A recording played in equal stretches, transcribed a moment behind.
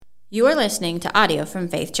You are listening to audio from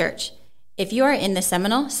Faith Church. If you are in the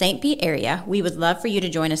Seminole, St. Pete area, we would love for you to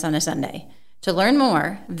join us on a Sunday. To learn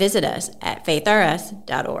more, visit us at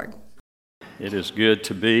faithrs.org. It is good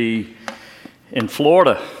to be in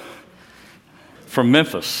Florida from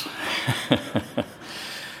Memphis.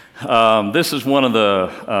 This is one of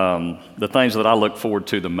the things that I look forward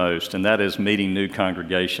to the most, and that is meeting new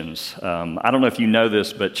congregations. I don't know if you know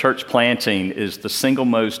this, but church planting is the single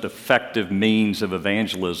most effective means of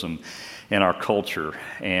evangelism in our culture,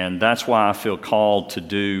 and that's why I feel called to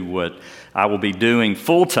do what I will be doing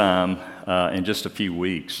full-time in just a few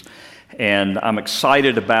weeks. And I'm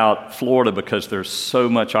excited about Florida because there's so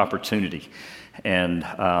much opportunity, and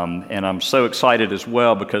I'm so excited as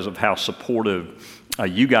well because of how supportive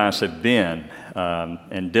you guys have been,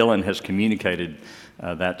 and Dylan has communicated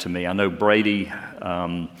that to me. I know Brady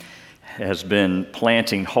has been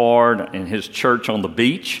planting hard in his church on the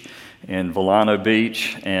beach, in Volano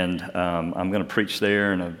Beach, and I'm going to preach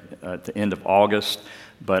there at the end of August.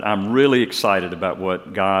 But I'm really excited about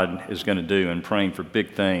what God is going to do and praying for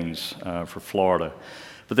big things for Florida.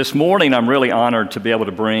 But this morning, I'm really honored to be able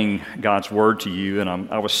to bring God's Word to you. And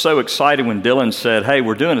I was so excited when Dylan said, hey,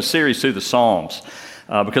 we're doing a series through the Psalms,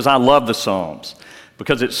 because I love the Psalms.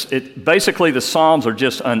 Because basically the Psalms are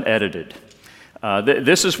just unedited.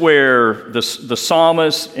 This is where the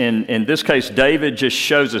psalmist, in this case David, just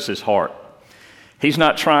shows us his heart. He's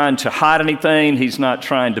not trying to hide anything. He's not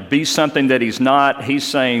trying to be something that he's not. He's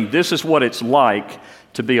saying this is what it's like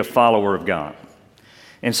to be a follower of God.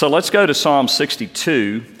 And so let's go to Psalm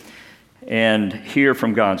 62 and hear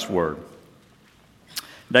from God's Word.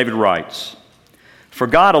 David writes, "For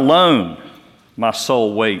God alone my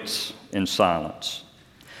soul waits in silence.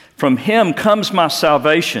 From Him comes my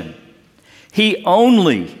salvation. He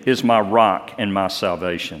only is my rock and my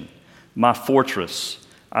salvation, my fortress.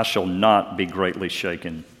 I shall not be greatly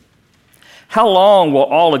shaken. How long will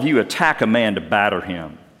all of you attack a man to batter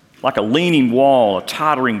him? Like a leaning wall, a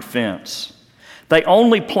tottering fence. They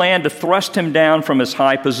only plan to thrust him down from his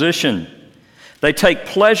high position. They take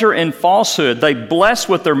pleasure in falsehood. They bless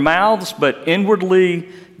with their mouths, but inwardly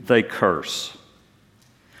they curse.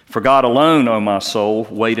 For God alone, O my soul,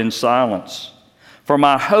 wait in silence. For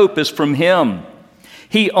my hope is from Him.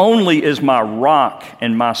 He only is my rock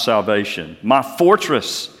and my salvation, my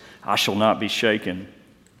fortress. I shall not be shaken.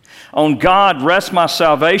 On God rests my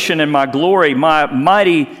salvation and my glory. My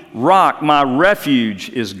mighty rock, my refuge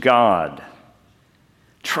is God.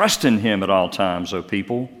 Trust in Him at all times, O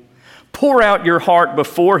people. Pour out your heart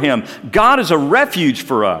before Him. God is a refuge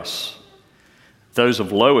for us. Those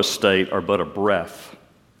of low estate are but a breath.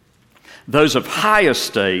 Those of high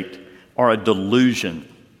estate are a delusion.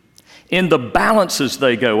 In the balances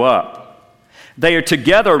they go up. They are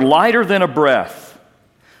together lighter than a breath.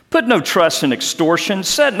 Put no trust in extortion.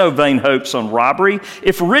 Set no vain hopes on robbery.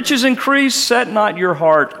 If riches increase, set not your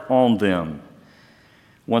heart on them.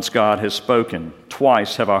 Once God has spoken,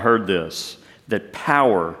 twice have I heard this, that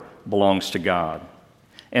power belongs to God,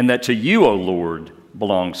 and that to you, O Lord,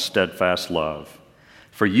 belongs steadfast love.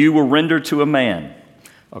 For you will render to a man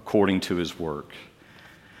according to his work."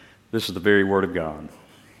 This is the very word of God.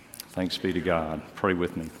 Thanks be to God. Pray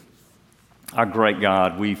with me. Our great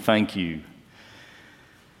God, we thank you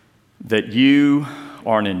that you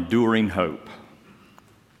are an enduring hope.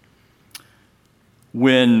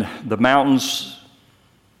 When the mountains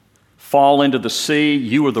fall into the sea,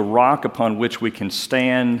 you are the rock upon which we can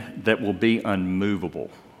stand that will be unmovable.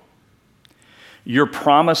 Your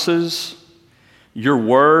promises, your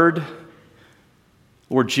word,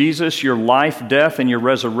 Lord Jesus, your life, death, and your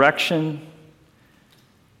resurrection,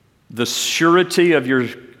 the surety of your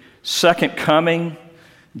second coming,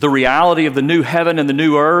 the reality of the new heaven and the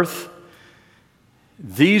new earth,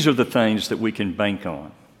 these are the things that we can bank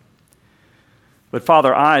on. But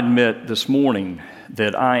Father, I admit this morning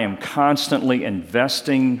that I am constantly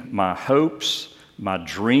investing my hopes, my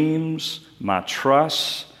dreams, my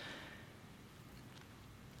trust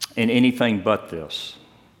in anything but this.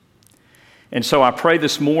 And so I pray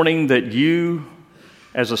this morning that you,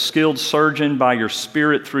 as a skilled surgeon by your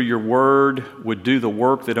Spirit through your word, would do the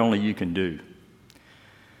work that only you can do.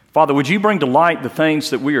 Father, would you bring to light the things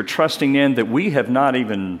that we are trusting in that we have not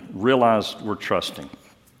even realized we're trusting?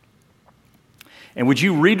 And would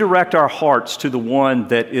you redirect our hearts to the one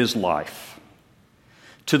that is life,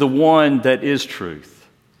 to the one that is truth,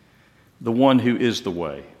 the one who is the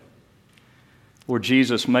way? Lord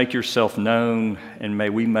Jesus, make yourself known, and may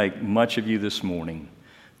we make much of you this morning.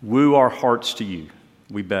 Woo our hearts to you,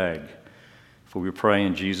 we beg, for we pray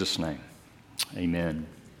in Jesus' name. Amen.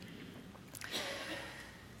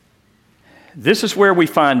 This is where we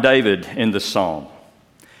find David in the psalm.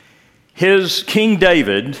 His King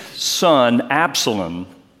David's son, Absalom,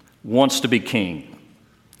 wants to be king.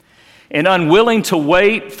 And unwilling to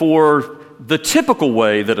wait for the typical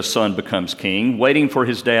way that a son becomes king, waiting for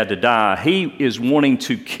his dad to die, he is wanting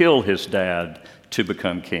to kill his dad to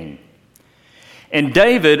become king. And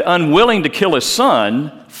David, unwilling to kill his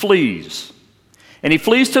son, flees. And he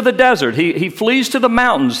flees to the desert. He flees to the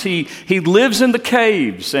mountains. He lives in the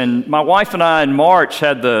caves. And my wife and I in March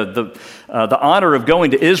had the honor of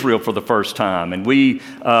going to Israel for the first time. And we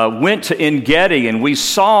went to En Gedi, and we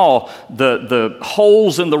saw the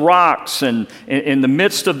holes in the rocks and in the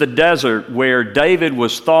midst of the desert where David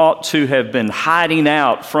was thought to have been hiding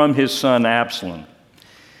out from his son Absalom.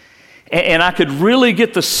 And I could really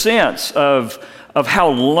get the sense of how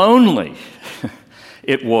lonely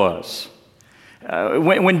it was.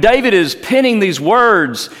 When David is penning these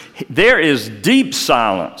words, there is deep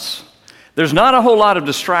silence. There's not a whole lot of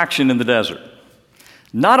distraction in the desert,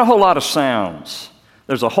 not a whole lot of sounds.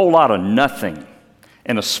 There's a whole lot of nothing,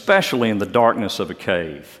 and especially in the darkness of a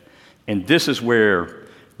cave. And this is where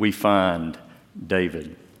we find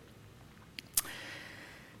David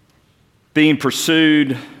being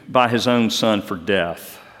pursued by his own son for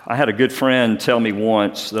death. I had a good friend tell me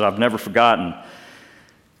once that I've never forgotten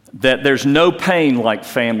that there's no pain like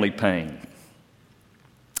family pain.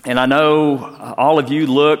 And I know all of you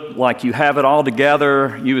look like you have it all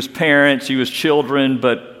together, you as parents, you as children,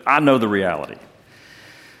 but I know the reality.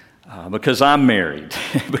 Because I'm married,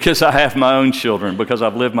 because I have my own children, because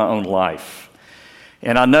I've lived my own life.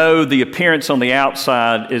 And I know the appearance on the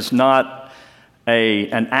outside is not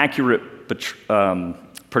an accurate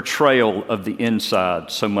portrayal of the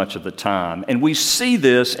inside so much of the time. And we see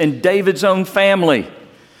this in David's own family.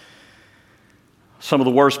 Some of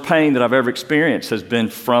the worst pain that I've ever experienced has been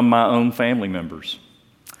from my own family members.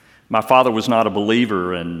 My father was not a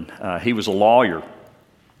believer, and he was a lawyer.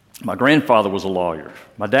 My grandfather was a lawyer.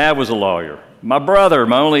 My dad was a lawyer. My brother,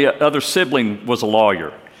 my only other sibling, was a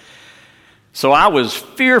lawyer. So I was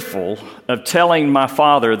fearful of telling my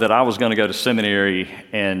father that I was going to go to seminary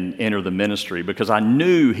and enter the ministry because I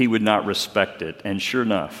knew he would not respect it. And sure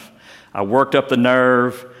enough, I worked up the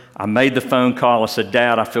nerve. I made the phone call. I said,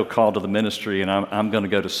 Dad, I feel called to the ministry, and I'm going to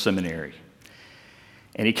go to seminary.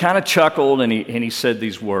 And he kind of chuckled, and he said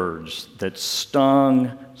these words that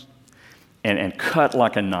stung and cut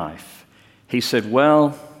like a knife. He said,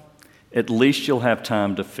 well, at least you'll have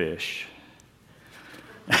time to fish.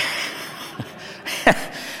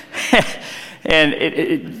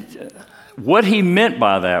 And what he meant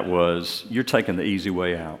by that was, you're taking the easy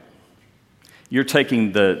way out. You're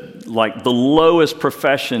taking the lowest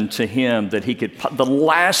profession to him that he could, the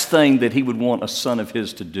last thing that he would want a son of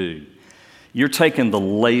his to do. You're taking the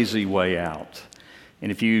lazy way out.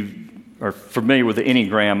 And if you are familiar with the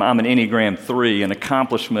Enneagram, I'm an Enneagram 3, and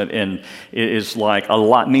accomplishment is like a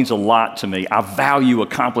lot, means a lot to me. I value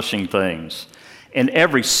accomplishing things. And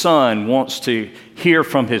every son wants to hear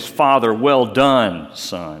from his father, well done,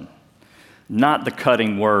 son. Not the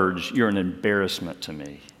cutting words, you're an embarrassment to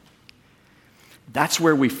me. That's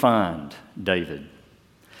where we find David.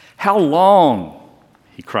 How long,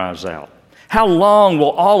 he cries out, how long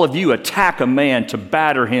will all of you attack a man to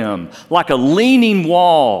batter him like a leaning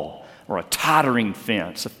wall or a tottering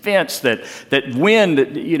fence, a fence that wind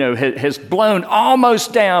has blown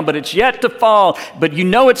almost down, but it's yet to fall, but you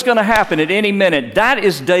know it's going to happen at any minute. That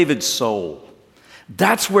is David's soul.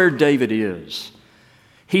 That's where David is.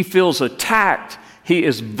 He feels attacked. He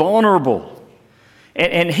is vulnerable.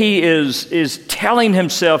 And he is telling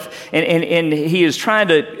himself, and he is trying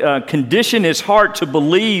to condition his heart to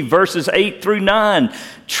believe, verses 8 through 9.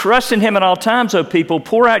 Trust in him at all times, O people.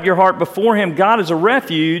 Pour out your heart before him. God is a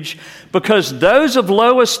refuge, because those of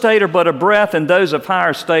low estate are but a breath, and those of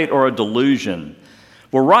higher estate are a delusion.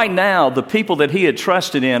 Well, right now, the people that he had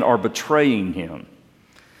trusted in are betraying him.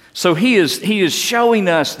 So he is showing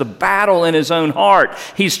us the battle in his own heart.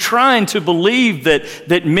 He's trying to believe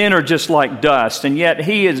that men are just like dust, and yet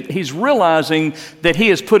he's realizing that he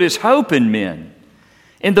has put his hope in men.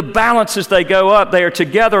 In the balance as they go up, they are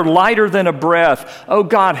together lighter than a breath. Oh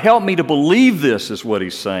God, help me to believe this, is what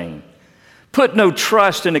he's saying. Put no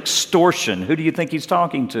trust in extortion. Who do you think he's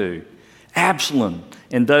talking to? Absalom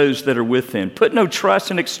and those that are with him. Put no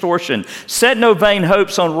trust in extortion. Set no vain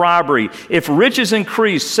hopes on robbery. If riches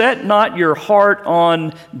increase, set not your heart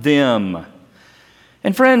on them.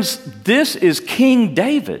 And friends, this is King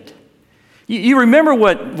David. You remember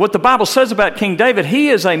what the Bible says about King David. He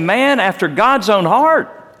is a man after God's own heart.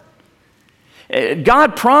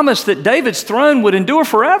 God promised that David's throne would endure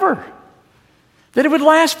forever. that it would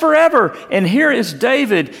last forever. And here is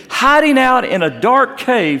David hiding out in a dark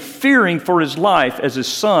cave, fearing for his life as his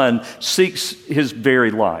son seeks his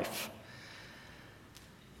very life.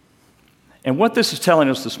 And what this is telling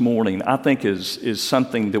us this morning, I think, is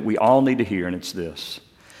something that we all need to hear, and it's this.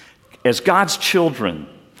 As God's children,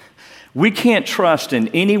 we can't trust in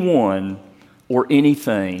anyone or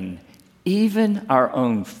anything, even our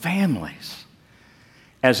own families,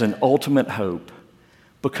 as an ultimate hope,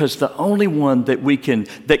 because the only one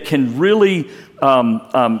that can really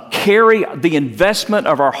carry the investment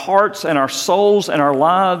of our hearts and our souls and our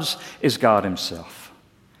lives is God Himself.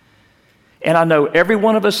 And I know every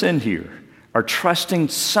one of us in here are trusting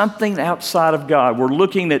something outside of God. We're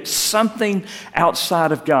looking at something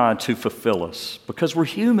outside of God to fulfill us because we're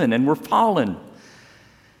human and we're fallen.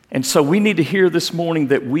 And so we need to hear this morning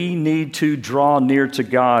that we need to draw near to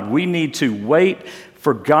God. We need to wait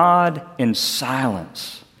for God in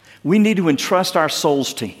silence. We need to entrust our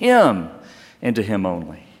souls to Him and to Him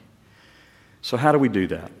only. So how do we do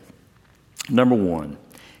that? Number one,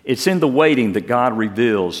 it's in the waiting that God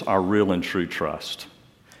reveals our real and true trust.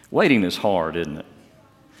 Waiting is hard, isn't it?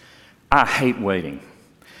 I hate waiting.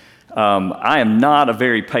 I am not a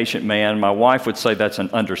very patient man. My wife would say that's an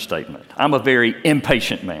understatement. I'm a very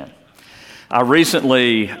impatient man. I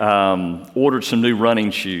recently ordered some new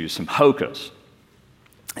running shoes, some Hokas.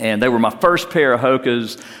 And they were my first pair of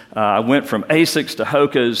Hokas. I went from Asics to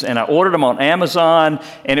Hokas, and I ordered them on Amazon,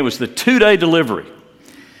 and it was the 2-day delivery.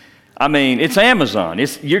 I mean, it's Amazon.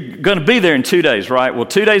 You're going to be there in 2 days, right? Well,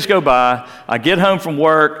 2 days go by. I get home from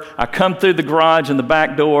work. I come through the garage and the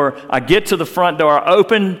back door. I get to the front door. I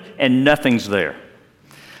open, and nothing's there.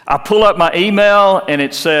 I pull up my email, and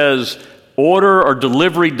it says, order or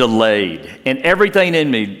delivery delayed. And everything in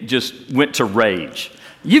me just went to rage.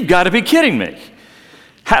 You've got to be kidding me.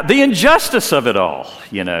 The injustice of it all,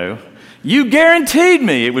 you know. You guaranteed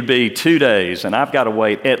me it would be 2 days, and I've got to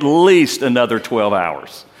wait at least another 12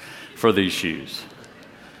 hours for these shoes.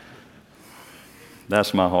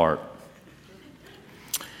 That's my heart.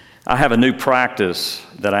 I have a new practice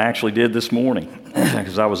that I actually did this morning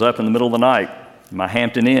because I was up in the middle of the night in my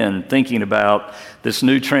Hampton Inn thinking about this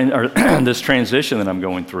this transition that I'm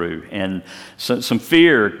going through, and some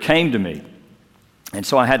fear came to me. And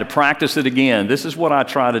so I had to practice it again. This is what I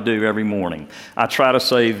try to do every morning. I try to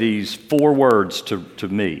say these 4 words to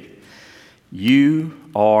me. You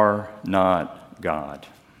are not God.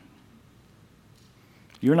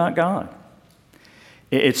 You're not God.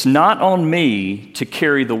 It's not on me to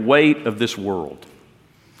carry the weight of this world.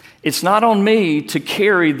 It's not on me to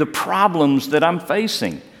carry the problems that I'm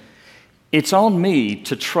facing. It's on me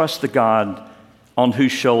to trust the God on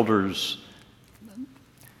whose shoulders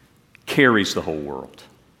carries the whole world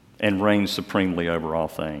and reigns supremely over all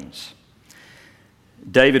things.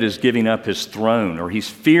 David is giving up his throne, or he's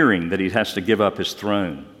fearing that he has to give up his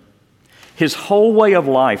throne. His whole way of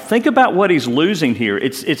life. Think about what he's losing here.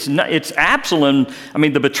 It's Absalom. I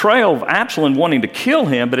mean, the betrayal of Absalom wanting to kill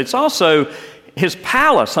him, but it's also his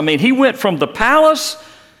palace. I mean, he went from the palace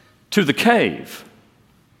to the cave.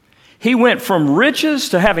 He went from riches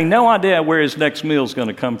to having no idea where his next meal is going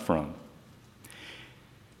to come from.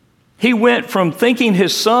 He went from thinking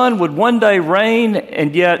his son would one day reign,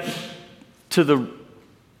 and yet to the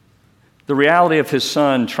reality of his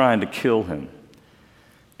son trying to kill him.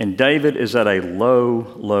 And David is at a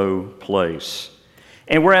low, low place.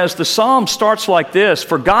 And whereas the psalm starts like this,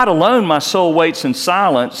 for God alone my soul waits in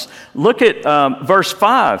silence, look at verse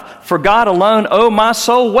 5. For God alone, oh my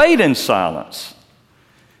soul, wait in silence.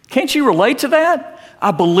 Can't you relate to that? I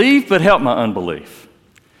believe, but help my unbelief.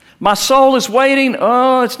 My soul is waiting.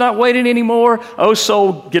 Oh, it's not waiting anymore. Oh,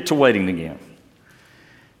 soul, get to waiting again.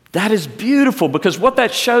 That is beautiful, because what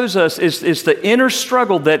that shows us is the inner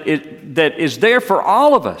struggle that is there for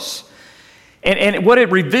all of us. And what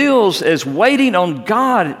it reveals is waiting on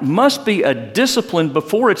God must be a discipline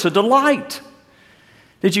before it's a delight.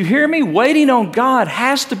 Did you hear me? Waiting on God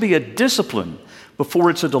has to be a discipline before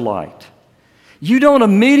it's a delight. You don't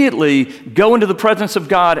immediately go into the presence of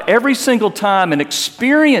God every single time and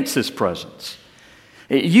experience His presence.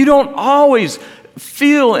 You don't always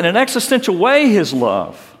feel in an existential way His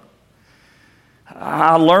love.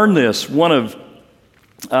 I learned this. One of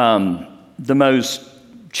the most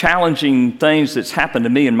challenging things that's happened to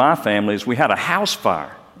me and my family is we had a house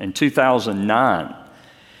fire in 2009.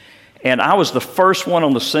 And I was the first one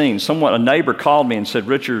on the scene. A neighbor called me and said,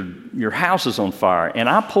 Richard, your house is on fire. And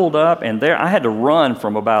I pulled up, and I had to run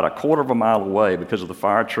from about a quarter of a mile away because of the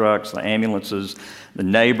fire trucks, the ambulances, the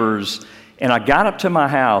neighbors. And I got up to my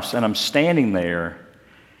house, and I'm standing there,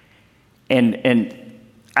 and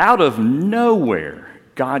out of nowhere,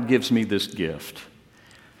 God gives me this gift.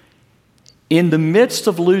 In the midst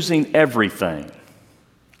of losing everything,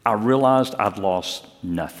 I realized I'd lost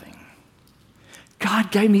nothing.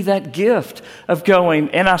 God gave me that gift of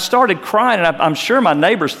going, and I started crying, and I'm sure my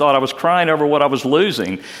neighbors thought I was crying over what I was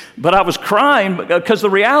losing, but I was crying because the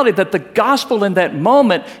reality that the gospel in that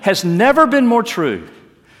moment has never been more true,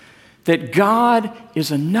 that God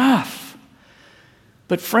is enough.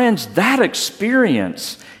 But friends, that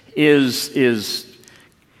experience is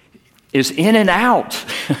in and out.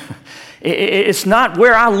 It's not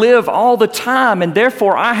where I live all the time, and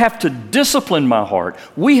therefore I have to discipline my heart.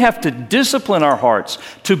 We have to discipline our hearts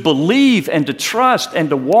to believe and to trust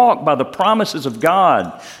and to walk by the promises of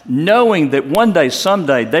God, knowing that one day,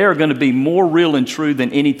 someday, they are going to be more real and true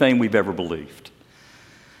than anything we've ever believed.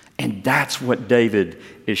 And that's what David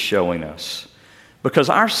is showing us. Because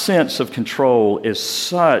our sense of control is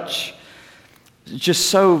such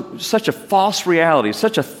a false reality,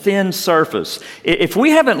 such a thin surface. If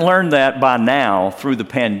we haven't learned that by now through the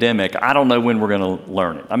pandemic, I don't know when we're going to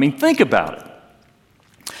learn it. I mean, think about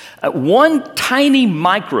it. One tiny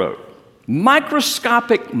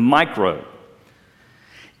microscopic microbe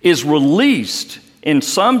is released in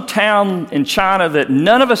some town in China that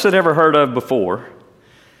none of us had ever heard of before,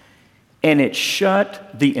 and it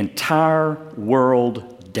shut the entire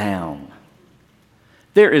world down.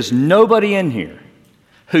 There is nobody in here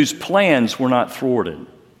whose plans were not thwarted.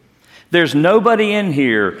 There's nobody in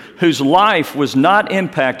here whose life was not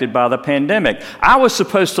impacted by the pandemic. I was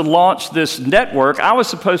supposed to launch this network. I was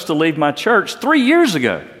supposed to leave my church 3 years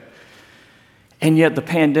ago. And yet the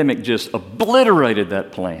pandemic just obliterated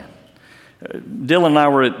that plan. Dylan and I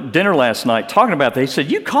were at dinner last night talking about that. He said,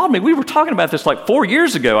 "You called me. We were talking about this like 4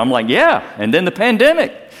 years ago." I'm like, "Yeah." And then the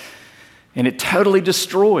pandemic. And it totally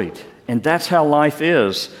destroyed. And that's how life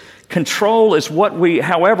is. Control is what we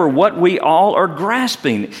all are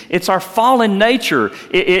grasping. It's our fallen nature.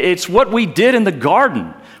 It's what we did in the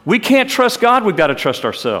garden. We can't trust God, we've got to trust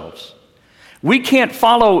ourselves. We can't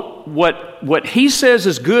follow what He says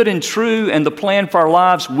is good and true and the plan for our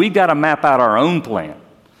lives. We've got to map out our own plan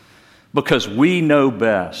because we know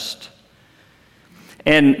best.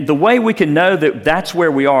 And the way we can know that that's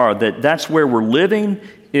where we are, that that's where we're living,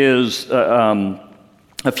 is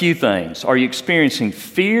a few things. Are you experiencing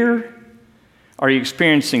fear? Are you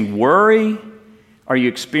experiencing worry? Are you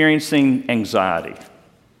experiencing anxiety?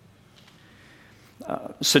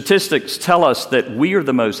 Statistics tell us that we are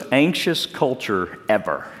the most anxious culture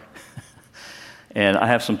ever. And I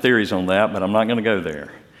have some theories on that, but I'm not going to go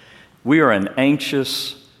there. We are an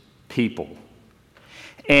anxious people.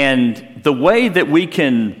 And the way that we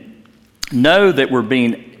can know that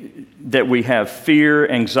that we have fear,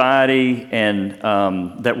 anxiety, and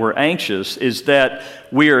that we're anxious is that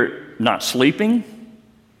we're not sleeping,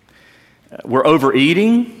 we're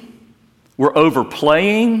overeating, we're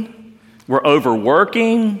overplaying, we're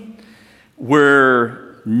overworking,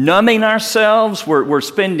 we're numbing ourselves, we're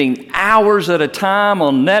spending hours at a time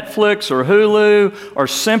on Netflix or Hulu, or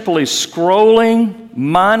simply scrolling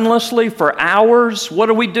mindlessly for hours. What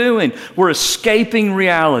are we doing? We're escaping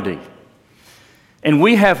reality. And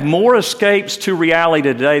we have more escapes to reality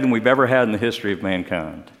today than we've ever had in the history of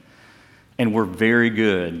mankind. And we're very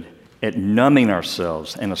good at numbing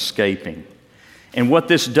ourselves and escaping. And what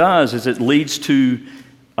this does is it leads to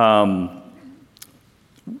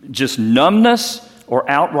just numbness or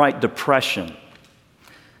outright depression.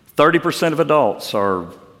 30% of adults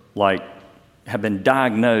have been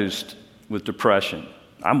diagnosed with depression.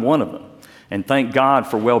 I'm one of them. And thank God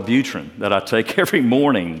for Wellbutrin that I take every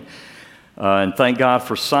morning. And thank God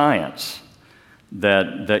for science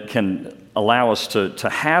that can allow us to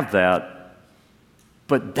have that.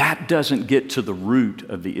 But that doesn't get to the root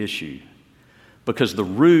of the issue. Because the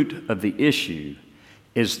root of the issue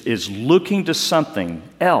is looking to something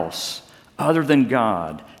else other than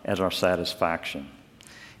God as our satisfaction.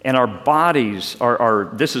 And our bodies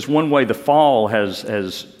this is one way the fall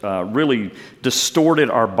has really distorted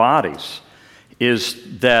our bodies,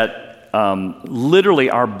 is that literally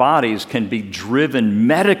our bodies can be driven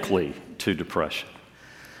medically to depression.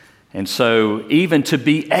 And so even to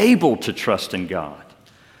be able to trust in God,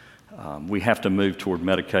 we have to move toward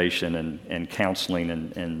medication and counseling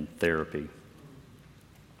and therapy.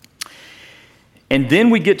 And then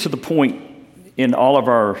we get to the point in all of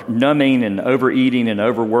our numbing and overeating and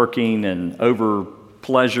overworking and over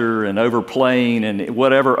pleasure and overplaying and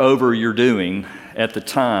whatever over you're doing at the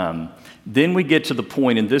time. Then we get to the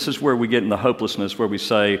point, and this is where we get in the hopelessness, where we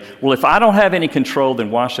say, well, if I don't have any control,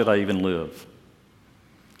 then why should I even live?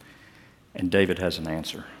 And David has an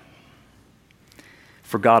answer.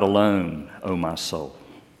 For God alone, O my soul,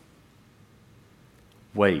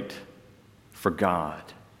 Wait for God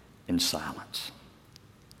in silence.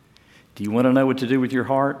 Do you want to know what to do with your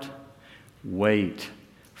heart? Wait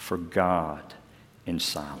for God in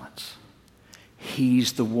silence.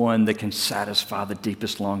 He's the one that can satisfy the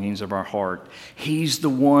deepest longings of our heart. He's the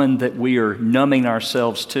one that we are numbing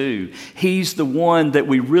ourselves to. He's the one that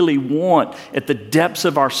we really want at the depths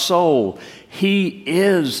of our soul. He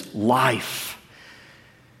is life.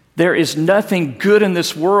 There is nothing good in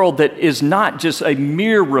this world that is not just a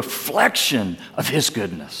mere reflection of His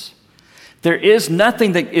goodness. There is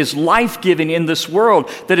nothing that is life-giving in this world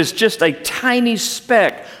that is just a tiny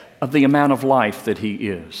speck of the amount of life that He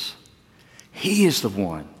is. He is the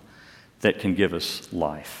one that can give us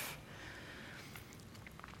life.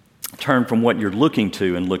 Turn from what you're looking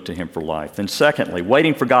to and look to Him for life. And secondly,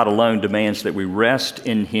 waiting for God alone demands that we rest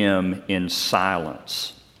in Him in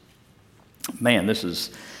silence. Man, this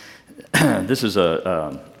is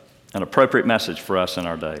an appropriate message for us in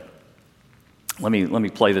our day. Let me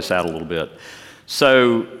play this out a little bit.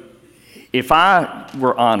 So, if I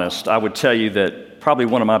were honest, I would tell you that probably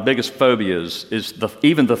one of my biggest phobias is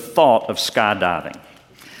even the thought of skydiving.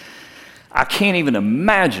 I can't even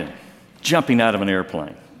imagine jumping out of an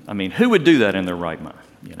airplane. I mean, who would do that in their right mind?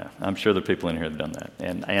 You know, I'm sure there are people in here that have done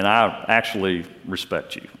that. And I actually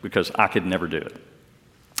respect you because I could never do it.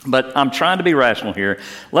 But I'm trying to be rational here.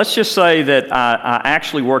 Let's just say that I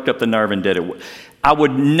actually worked up the nerve and did it. I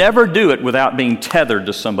would never do it without being tethered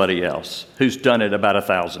to somebody else who's done it about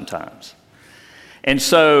 1,000 times. And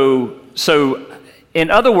so in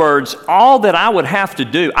other words, all that I would have to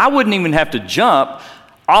do, I wouldn't even have to jump.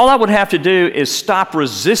 All I would have to do is stop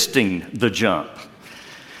resisting the jump.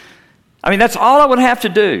 I mean, that's all I would have to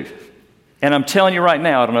do. And I'm telling you right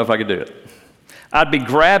now, I don't know if I could do it. I'd be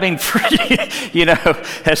grabbing for,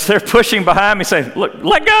 as they're pushing behind me, saying, look,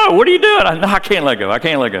 let go. What are you doing? I can't let go. I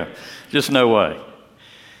can't let go. Just no way.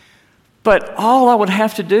 But all I would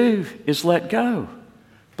have to do is let go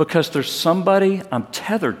because there's somebody I'm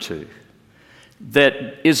tethered to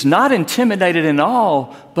that is not intimidated at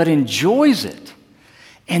all, but enjoys it.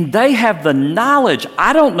 And they have the knowledge.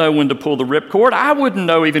 I don't know when to pull the ripcord. I wouldn't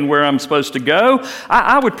know even where I'm supposed to go.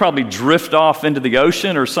 I would probably drift off into the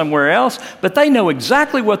ocean or somewhere else, but they know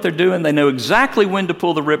exactly what they're doing. They know exactly when to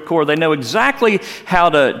pull the ripcord. They know exactly how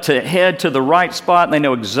to head to the right spot, and they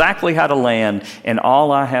know exactly how to land, and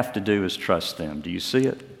all I have to do is trust them. Do you see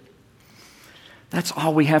it? That's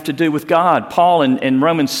all we have to do with God. Paul in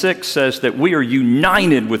Romans 6 says that we are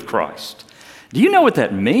united with Christ. Do you know what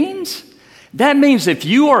that means? That means if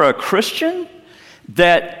you are a Christian,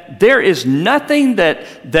 that there is nothing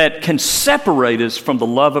that can separate us from the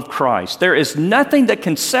love of Christ. There is nothing that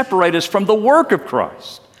can separate us from the work of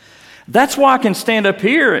Christ. That's why I can stand up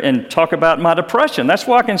here and talk about my depression. That's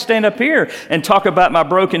why I can stand up here and talk about my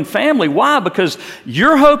broken family. Why? Because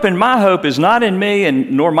your hope and my hope is not in me,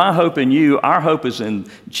 and nor my hope in you. Our hope is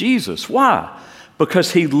in Jesus. Why?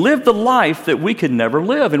 Because He lived the life that we could never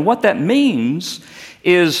live. And what that means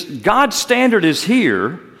is God's standard is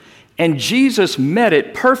here, and Jesus met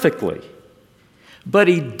it perfectly. But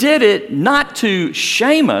He did it not to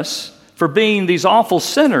shame us for being these awful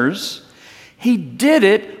sinners. He did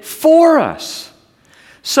it for us.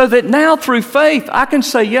 So that now through faith, I can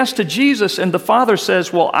say yes to Jesus, and the Father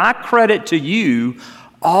says, well, I credit to you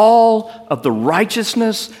all of the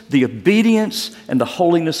righteousness, the obedience, and the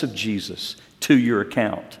holiness of Jesus to your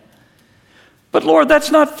account. But Lord,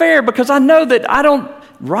 that's not fair because I know that I don't,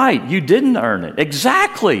 right, you didn't earn it.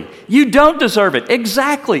 Exactly. You don't deserve it.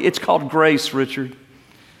 Exactly. It's called grace, Richard.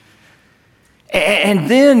 And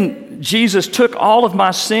then Jesus took all of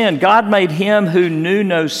my sin. God made Him who knew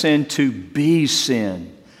no sin to be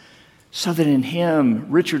sin, so that in Him,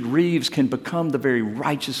 Richard Reeves can become the very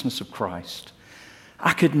righteousness of Christ.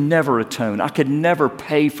 I could never atone. I could never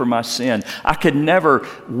pay for my sin. I could never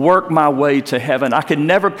work my way to heaven. I could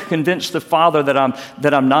never convince the Father that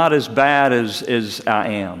I'm not as bad as I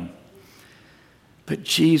am. But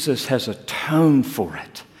Jesus has atoned for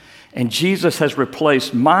it. And Jesus has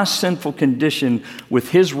replaced my sinful condition with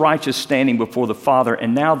His righteous standing before the Father.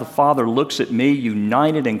 And now the Father looks at me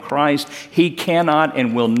united in Christ. He cannot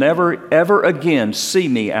and will never, ever again see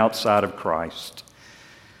me outside of Christ.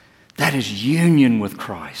 That is union with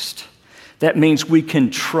Christ. That means we can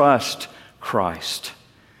trust Christ.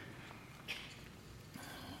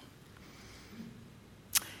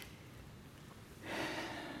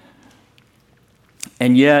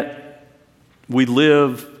 And yet, we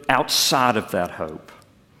live outside of that hope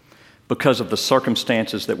because of the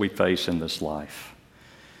circumstances that we face in this life.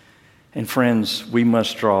 And friends, we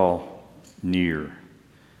must draw near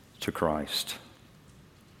to Christ.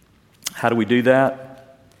 How do we do that?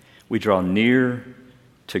 We draw near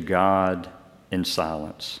to God in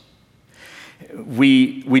silence.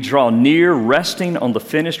 We draw near resting on the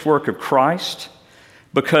finished work of Christ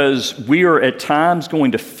because we are at times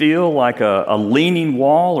going to feel like a leaning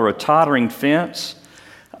wall or a tottering fence.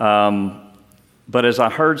 But as I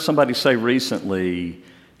heard somebody say recently,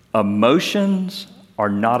 emotions are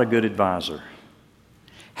not a good advisor.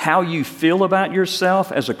 How you feel about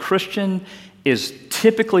yourself as a Christian is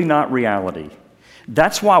typically not reality.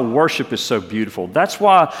 That's why worship is so beautiful. That's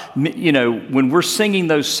why, when we're singing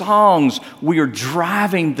those songs, we are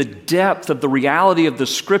driving the depth of the reality of the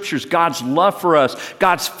Scriptures, God's love for us,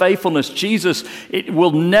 God's faithfulness. Jesus, it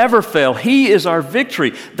will never fail. He is our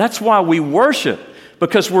victory. That's why we worship,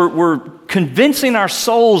 because we're convincing our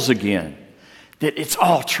souls again that it's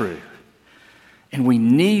all true. And we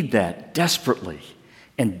need that desperately.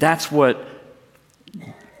 And that's what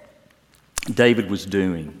David was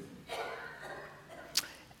doing.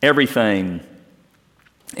 Everything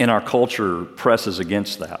in our culture presses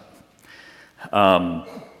against that.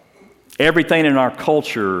 Everything in our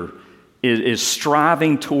culture is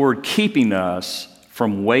striving toward keeping us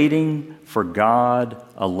from waiting for God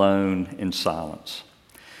alone in silence.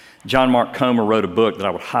 John Mark Comer wrote a book that I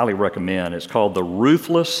would highly recommend. It's called The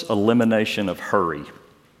Ruthless Elimination of Hurry.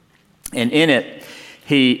 And in it,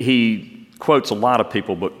 he quotes a lot of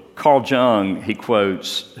people, but Carl Jung, he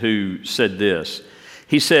quotes, who said this.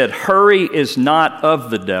 He said, "Hurry is not of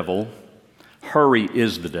the devil, hurry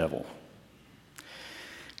is the devil."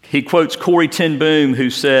 He quotes Corrie ten Boom, who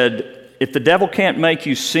said, "If the devil can't make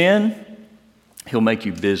you sin, he'll make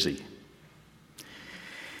you busy."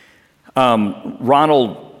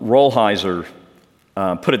 Ronald Rolheiser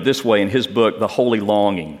put it this way in his book, The Holy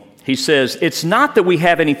Longing. He says, "It's not that we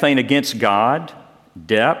have anything against God,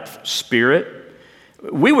 depth, spirit.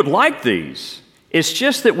 We would like these. It's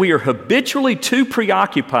just that we are habitually too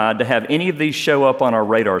preoccupied to have any of these show up on our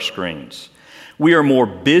radar screens. We are more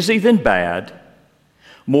busy than bad,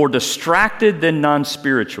 more distracted than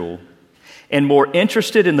non-spiritual, and more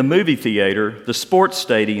interested in the movie theater, the sports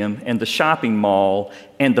stadium, and the shopping mall,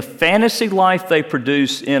 and the fantasy life they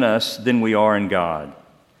produce in us than we are in God.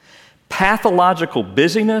 Pathological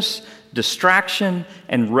busyness, distraction,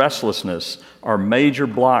 and restlessness are major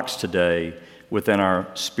blocks today within our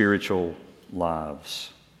spiritual lives.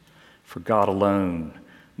 For God alone,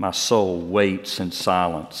 my soul waits in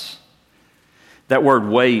silence." That word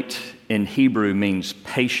wait in Hebrew means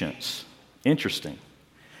patience. Interesting.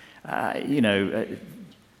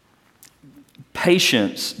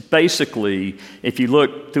 Patience, basically, if you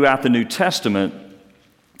look throughout the New Testament,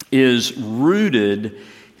 is rooted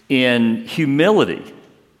in humility.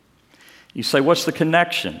 You say, what's the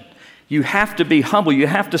connection? You have to be humble. You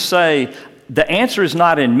have to say, the answer is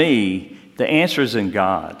not in me, the answer is in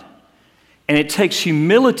God. And it takes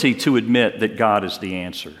humility to admit that God is the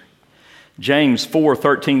answer. James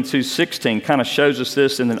 4:13-16 kind of shows us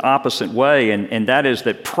this in an opposite way, and that is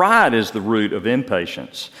that pride is the root of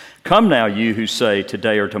impatience. "Come now, you who say,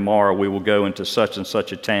 today or tomorrow we will go into such and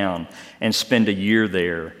such a town and spend a year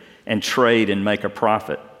there and trade and make a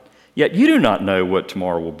profit. Yet you do not know what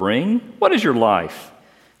tomorrow will bring. What is your life?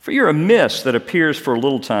 For you're a mist that appears for a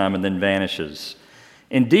little time and then vanishes.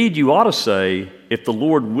 Indeed, you ought to say, if the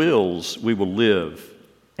Lord wills, we will live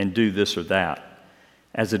and do this or that.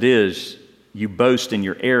 As it is, you boast in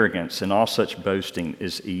your arrogance, and all such boasting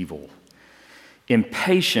is evil."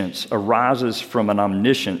 Impatience arises from an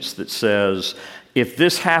omniscience that says, if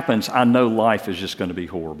this happens, I know life is just going to be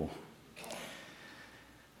horrible.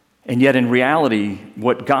 And yet in reality,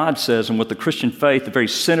 what God says and what the Christian faith, the very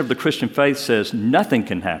center of the Christian faith says, nothing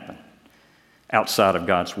can happen outside of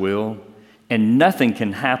God's will, and nothing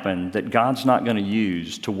can happen that God's not going to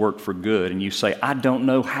use to work for good. And you say, I don't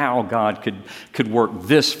know how God could work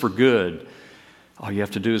this for good. All you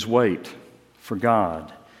have to do is wait for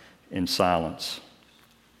God in silence.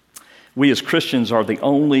 We as Christians are the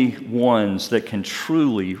only ones that can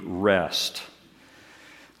truly rest.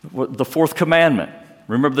 The fourth commandment,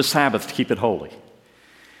 remember the Sabbath to keep it holy.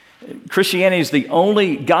 Christianity is the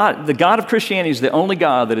only God, the God of Christianity is the only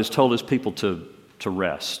God that has told his people to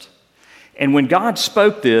rest. And when God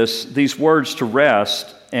spoke these words to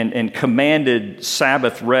rest and commanded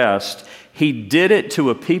Sabbath rest, he did it to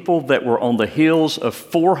a people that were on the heels of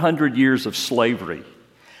 400 years of slavery.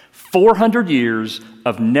 400 years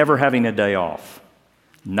of never having a day off.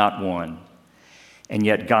 Not one. And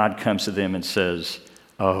yet God comes to them and says,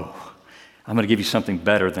 oh, I'm going to give you something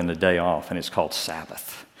better than a day off, and it's called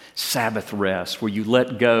Sabbath. Sabbath rest, where you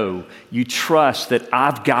let go. You trust that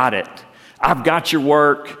I've got it. I've got your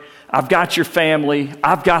work. I've got your family.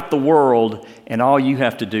 I've got the world. And all you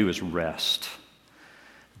have to do is rest.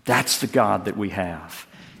 That's the God that we have.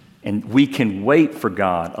 And we can wait for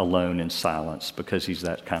God alone in silence because He's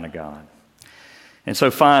that kind of God. And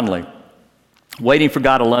so finally, waiting for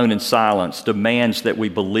God alone in silence demands that we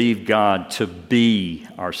believe God to be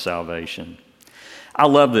our salvation. I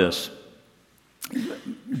love this.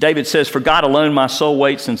 David says, "For God alone my soul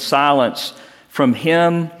waits in silence. From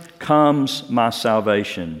Him comes my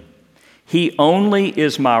salvation. He only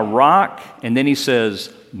is my rock," and then he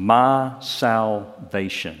says, "my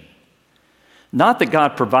salvation." Not that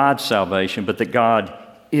God provides salvation, but that God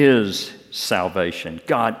is salvation.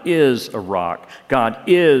 God is a rock. God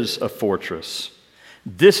is a fortress.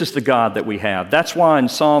 This is the God that we have. That's why in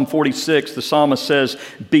Psalm 46, the psalmist says,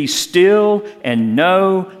 "Be still and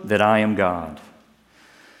know that I am God."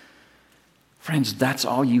 Friends, that's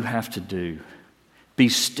all you have to do. Be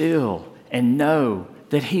still and know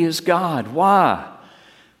that He is God. Why?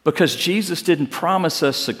 Because Jesus didn't promise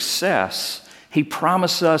us success. He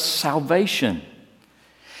promised us salvation.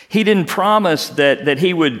 He didn't promise that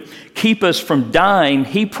He would keep us from dying.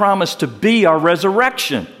 He promised to be our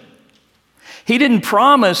resurrection. He didn't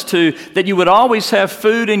promise that you would always have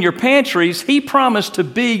food in your pantries. He promised to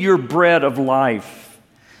be your bread of life.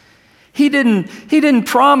 He didn't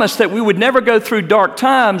promise that we would never go through dark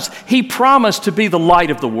times. He promised to be the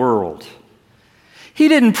light of the world. He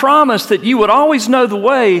didn't promise that you would always know the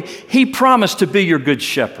way. He promised to be your good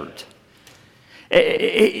shepherd.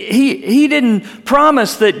 He didn't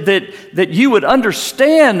promise that you would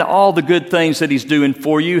understand all the good things that He's doing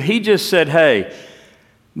for you. He just said, "Hey,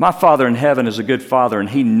 my Father in heaven is a good Father, and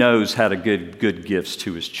He knows how to give good gifts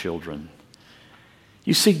to His children."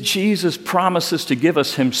 You see, Jesus promises to give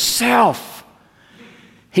us Himself.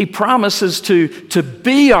 He promises to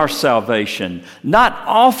be our salvation, not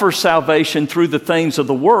offer salvation through the things of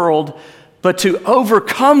the world, but to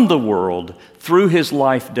overcome the world through His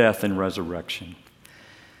life, death, and resurrection.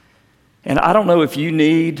 And I don't know if you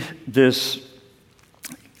need this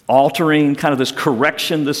altering, kind of this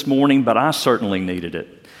correction this morning, but I certainly needed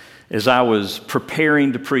it. As I was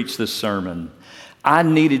preparing to preach this sermon, I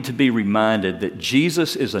needed to be reminded that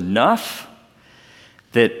Jesus is enough,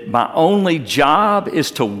 that my only job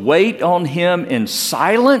is to wait on Him in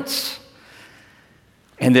silence,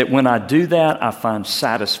 and that when I do that, I find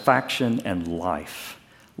satisfaction and life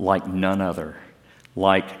like none other,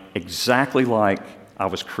 exactly like I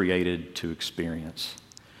was created to experience.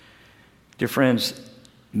 Dear friends,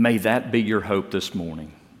 may that be your hope this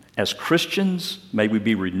morning. As Christians, may we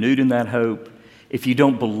be renewed in that hope. If you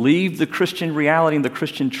don't believe the Christian reality and the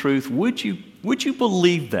Christian truth, would you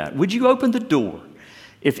believe that? Would you open the door?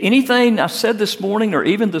 If anything I said this morning, or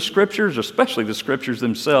even the Scriptures, especially the Scriptures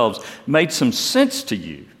themselves, made some sense to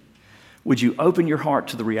you, would you open your heart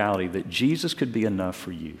to the reality that Jesus could be enough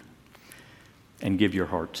for you and give your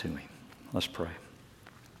heart to Him? Let's pray.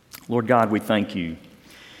 Lord God, we thank You.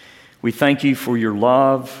 We thank You for Your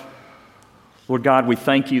love. Lord God, we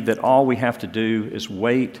thank You that all we have to do is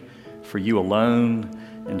wait for You alone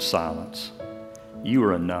in silence. You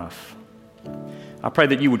are enough. I pray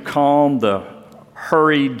that You would calm the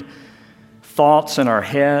hurried thoughts in our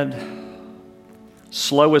head,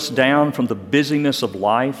 slow us down from the busyness of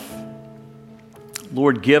life.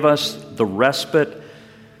 Lord, give us the respite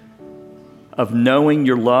of knowing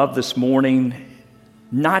Your love this morning,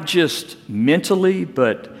 not just mentally,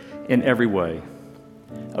 but in every way.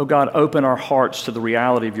 Oh God, open our hearts to the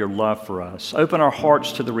reality of Your love for us. Open our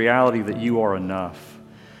hearts to the reality that You are enough.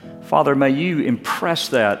 Father, may You impress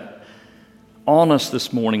that on us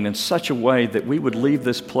this morning in such a way that we would leave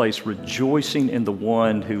this place rejoicing in the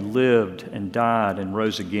One who lived and died and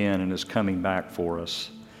rose again and is coming back for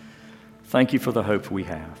us. Thank You for the hope we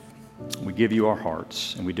have. We give You our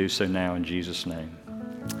hearts, and we do so now in Jesus' name.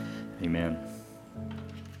 Amen.